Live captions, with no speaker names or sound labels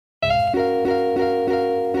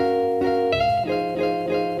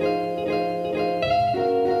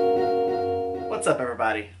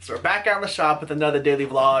everybody? So we're back out in the shop with another daily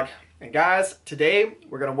vlog. And guys, today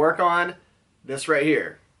we're going to work on this right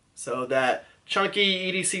here. So that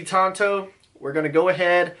chunky EDC Tanto, we're going to go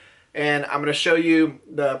ahead and I'm going to show you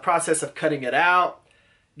the process of cutting it out,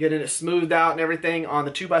 getting it smoothed out and everything on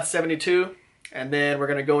the 2x72. And then we're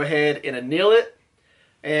going to go ahead and anneal it.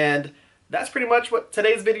 And that's pretty much what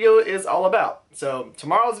today's video is all about. So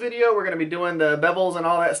tomorrow's video, we're going to be doing the bevels and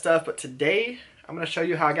all that stuff. But today, I'm going to show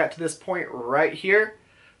you how I got to this point right here.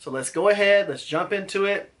 So let's go ahead, let's jump into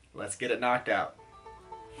it, let's get it knocked out.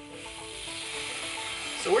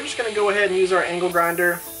 So we're just going to go ahead and use our angle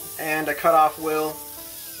grinder and a cutoff wheel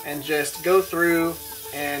and just go through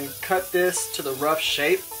and cut this to the rough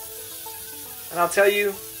shape. And I'll tell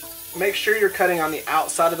you, make sure you're cutting on the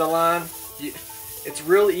outside of the line. It's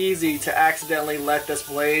real easy to accidentally let this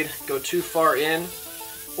blade go too far in,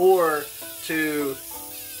 or to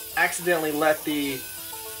accidentally let the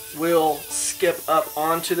wheel skip up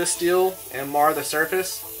onto the steel and mar the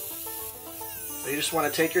surface. So you just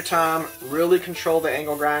want to take your time, really control the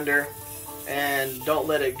angle grinder, and don't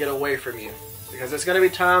let it get away from you, because there's going to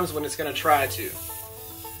be times when it's going to try to.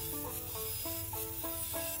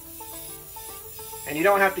 And you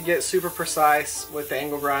don't have to get super precise with the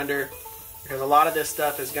angle grinder, because a lot of this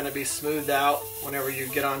stuff is going to be smoothed out whenever you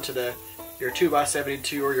get onto your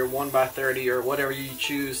 2x72 or your 1x30 or whatever you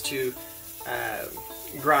choose to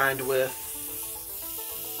grind with.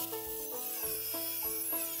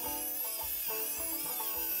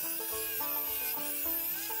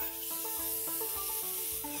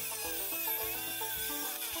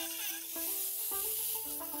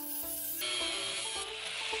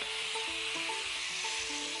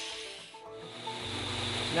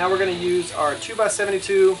 Now we're going to use our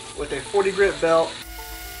 2x72 with a 40 grit belt,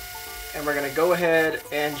 and we're going to go ahead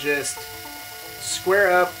and just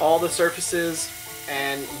square up all the surfaces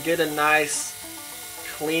and get a nice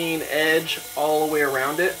clean edge all the way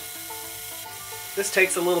around it. This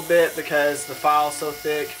takes a little bit because the file is so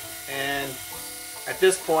thick, and at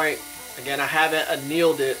this point, again, I haven't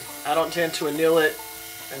annealed it. I don't tend to anneal it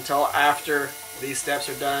until after these steps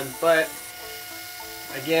are done, but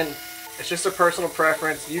again, it's just a personal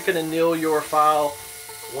preference. You can anneal your file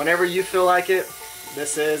whenever you feel like it.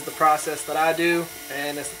 This is the process that I do,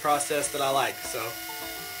 and it's the process that I like. So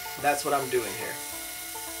that's what I'm doing here.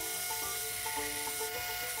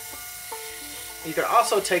 You can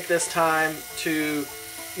also take this time to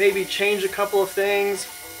maybe change a couple of things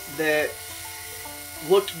that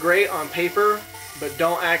looked great on paper but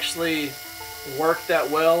don't actually work that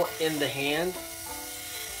well in the hand.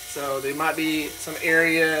 So there might be some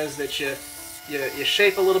areas that you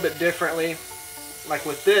shape a little bit differently. Like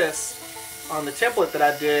with this, on the template that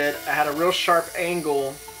I did, I had a real sharp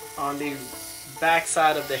angle on the back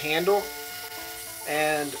side of the handle.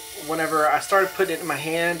 And whenever I started putting it in my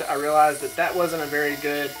hand, I realized that that wasn't a very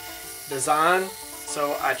good design.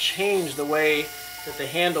 So I changed the way that the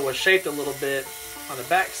handle was shaped a little bit on the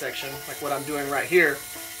back section, like what I'm doing right here.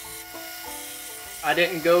 I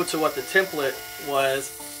didn't go to what the template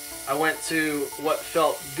was. I went to what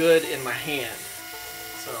felt good in my hand.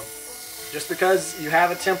 So just because you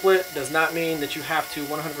have a template does not mean that you have to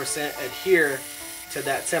 100% adhere to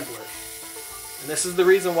that template. And this is the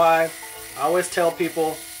reason why I always tell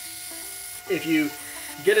people, if you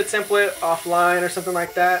get a template offline or something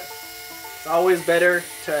like that, it's always better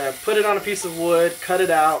to put it on a piece of wood, cut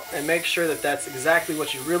it out, and make sure that that's exactly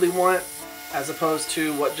what you really want, as opposed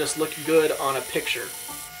to what just looked good on a picture.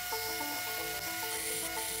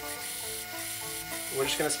 We're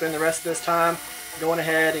just going to spend the rest of this time going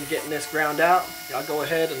ahead and getting this ground out. Y'all go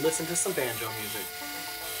ahead and listen to some banjo music.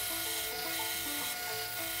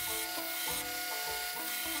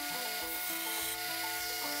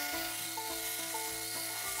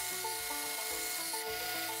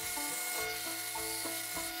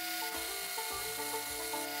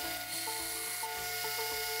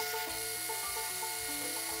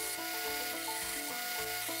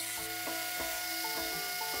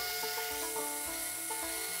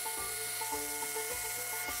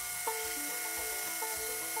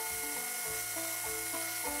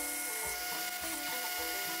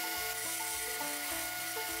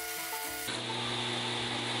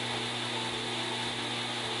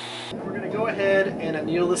 We're going to go ahead and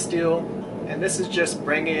anneal the steel, and this is just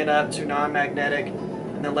bringing it up to non-magnetic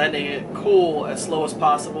and then letting it cool as slow as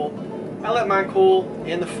possible. I let mine cool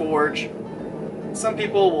in the forge. Some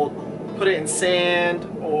people will put it in sand,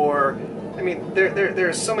 or I mean there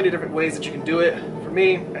are so many different ways that you can do it. For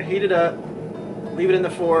me, I heat it up, leave it in the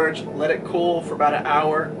forge, let it cool for about an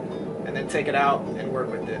hour, and then take it out and work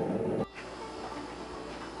with it.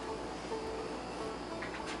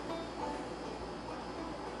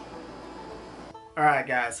 Alright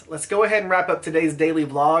guys, let's go ahead and wrap up today's daily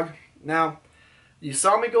vlog. Now, you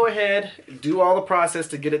saw me go ahead and do all the process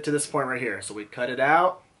to get it to this point right here. So we cut it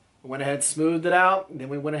out, we went ahead and smoothed it out, and then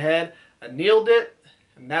we went ahead and annealed it,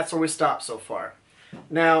 and that's where we stopped so far.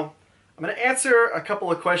 Now, I'm going to answer a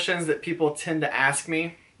couple of questions that people tend to ask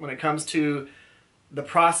me when it comes to the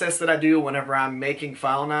process that I do whenever I'm making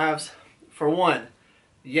file knives. For one,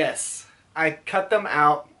 yes, I cut them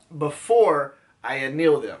out before I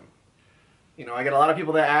anneal them. You know, I get a lot of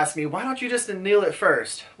people that ask me, why don't you just anneal it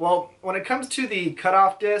first? Well, when it comes to the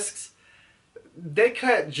cutoff discs, they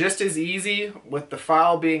cut just as easy with the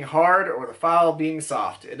file being hard or the file being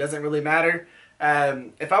soft. It doesn't really matter.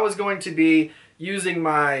 If I was going to be using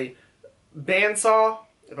my bandsaw,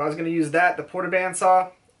 if I was going to use that, the Porter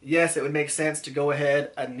bandsaw, yes, it would make sense to go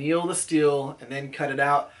ahead, anneal the steel, and then cut it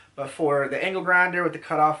out. But for the angle grinder with the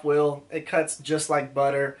cutoff wheel, it cuts just like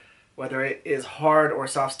butter, whether it is hard or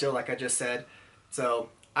soft steel, like I just said. So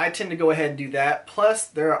I tend to go ahead and do that. Plus,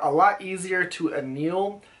 they're a lot easier to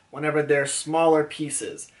anneal whenever they're smaller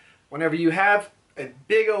pieces. Whenever you have a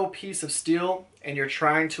big old piece of steel and you're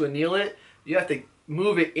trying to anneal it, you have to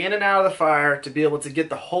move it in and out of the fire to be able to get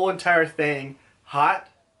the whole entire thing hot,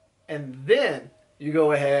 and then you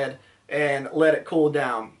go ahead and let it cool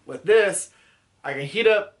down. With this, I can heat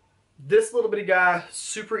up this little bitty guy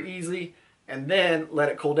super easy and then let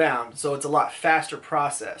it cool down. So it's a lot faster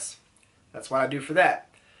process. That's what I do for that.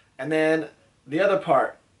 And then the other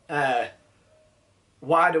part,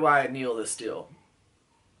 why do I anneal this steel?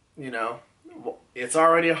 You know, it's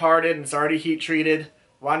already hardened, it's already heat treated.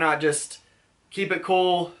 Why not just keep it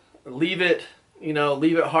cool, leave it, you know,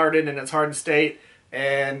 leave it hardened in its hardened state,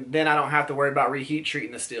 and then I don't have to worry about reheat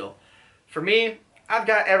treating the steel. For me, I've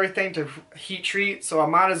got everything to heat treat, so I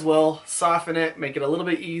might as well soften it, make it a little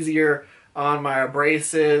bit easier on my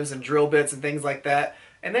abrasives and drill bits and things like that,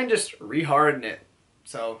 and then just reharden it.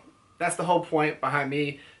 So that's the whole point behind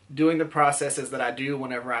me doing the processes that I do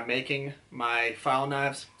whenever I'm making my file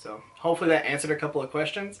knives. So hopefully that answered a couple of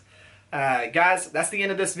questions. Guys, that's the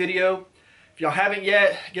end of this video. If y'all haven't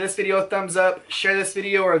yet, give this video a thumbs up, share this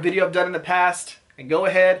video or a video I've done in the past, and go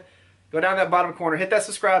ahead, go down that bottom corner, hit that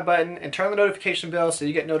subscribe button, and turn the notification bell so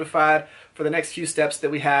you get notified for the next few steps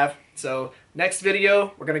that we have. So next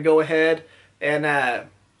video, we're going to go ahead and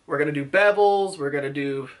we're going to do bevels, we're going to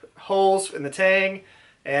do holes in the tang,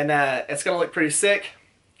 and it's going to look pretty sick.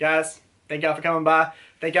 Guys, thank y'all for coming by.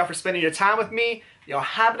 Thank y'all for spending your time with me. Y'all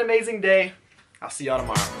have an amazing day. I'll see y'all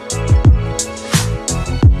tomorrow.